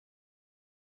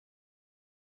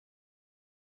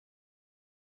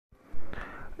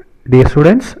Dear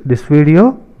students, this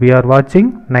video we are watching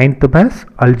 9th maths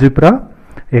algebra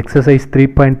exercise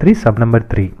 3.3 sub number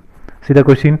 3. See the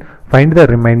question, find the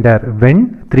remainder when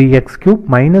 3x cube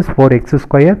minus 4x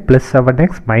square plus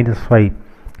 7x minus 5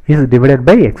 is divided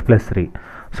by x plus 3.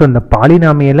 So இந்த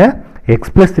பாலினாமியலை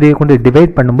x plus 3 கொண்டு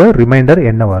divide பண்ணும்போது reminder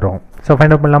என்ன வரும்? So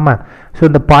find out பண்ணலாமா? So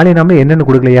இந்த பாலினாமில் என்னென்னு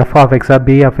கொடுக்கல, f of x,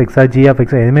 b of x, g of x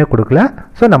எதுவுமே கொடுக்கல.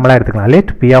 ஸோ நம்மளா எடுத்துக்கலாம். let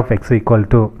p of x equal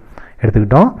to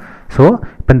எடுத்துக்கிட்டோம். ஸோ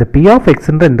இப்போ இந்த p of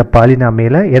xன்ற இந்த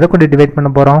பாலினாமியில் எதை கொண்டு டிவைட் பண்ண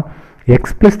போகிறோம்?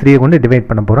 x plus 3 கொண்டு டிவைட்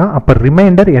பண்ண போகிறோம். அப்போ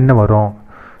ரிமைண்டர் என்ன வரும்?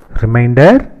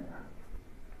 ரிமைண்டர்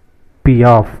p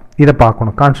of, இதை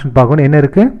பார்க்கணும், கான்ஸ்டன்ட் பார்க்கணும். என்ன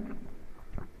இருக்குது?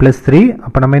 ப்ளஸ் 3.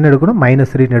 அப்போ நம்ம என்ன எடுக்கணும்?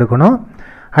 மைனஸ் 3 எடுக்கணும்.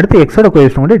 அடுத்து எக்ஸோட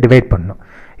கோஎஃபிஷியன்ட் கொண்டு டிவைட் பண்ணணும்.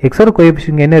 எக்ஸோட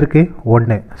கோஎஃபிஷியன்ட் என்ன இருக்குது?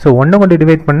 1. ஸோ 1 கொண்டு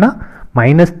டிவைட் பண்ணால்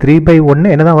மைனஸ் 3/1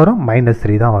 என்ன தான் வரும்? மைனஸ்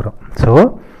 3 தான் வரும். ஸோ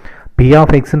p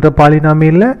of xன்ற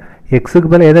பாலினாமியில் எக்ஸுக்கு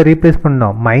பதில் எதை ரீப்ளேஸ்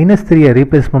பண்ணணும்? மைனஸ் 3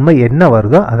 ரீப்ளேஸ் பண்ணும்போது என்ன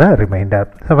வருதோ அதான் ரிமைண்டர்.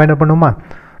 ஸோ ஃபைண்ட் அவுட் பண்ணுமா?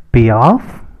 p of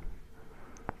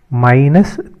minus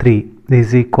 3 is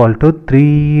equal to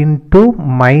 3 into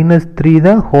minus 3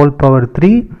 the whole power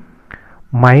 3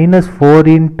 minus 4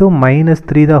 into minus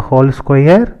 3 the whole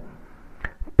square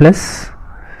plus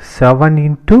 7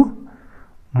 into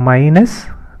minus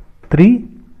 3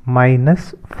 minus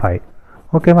 5.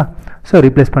 ஓகேவா? ஸோ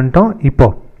ரீப்ளேஸ் பண்ணிட்டோம். இப்போ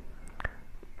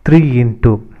 3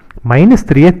 into minus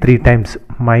 3 3 times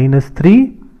minus 3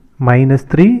 minus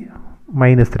 3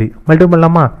 minus 3 multiple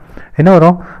பண்ணலாமா? என்ன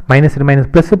வரும்? minus 3 minus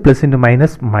plus plus into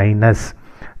minus minus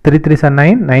 3 3s are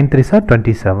 9 9 3s are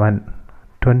 27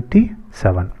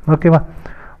 ஓகேவா?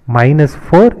 minus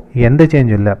 4 எந்த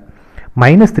change இல்லை.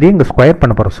 minus 3 இங்கே ஸ்கொயர்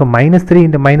பண்ண போகிறோம். So minus 3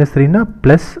 into minus 3னா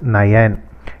plus 9.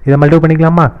 இதை மல்டிபிள்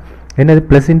பண்ணிக்கலாமா? என்னது?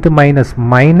 plus into minus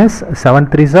minus 7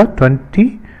 3s are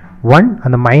 21.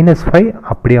 அந்த minus 5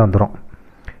 அப்படியே வந்துடும்.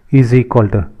 is equal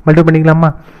to மல்டிபிள் பண்ணிக்கலாமா?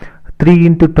 3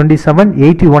 into 27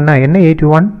 81. என்ன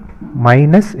 81?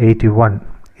 minus 81.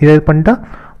 இதை பண்ணிட்டா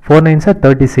 4 9s are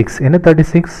 36. என்ன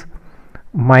 36?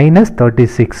 minus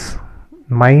 36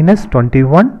 minus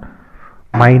 21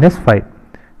 minus 5.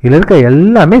 இதில் இருக்க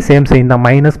எல்லாமே சேம் சைன் தான்,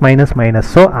 minus minus minus.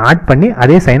 So add பண்ணி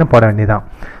அதே சைனை போட வேண்டியதான்.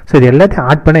 ஸோ இது எல்லாத்தையும்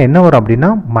ஆட் பண்ண என்ன வரும் அப்படின்னா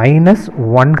minus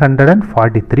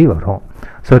 143 வரும்.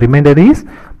 So remainder is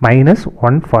minus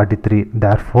 143.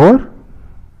 therefore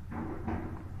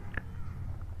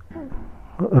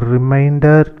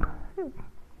remainder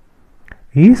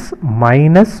is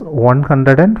minus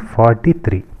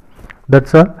 143.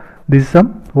 That's all. This is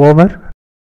over.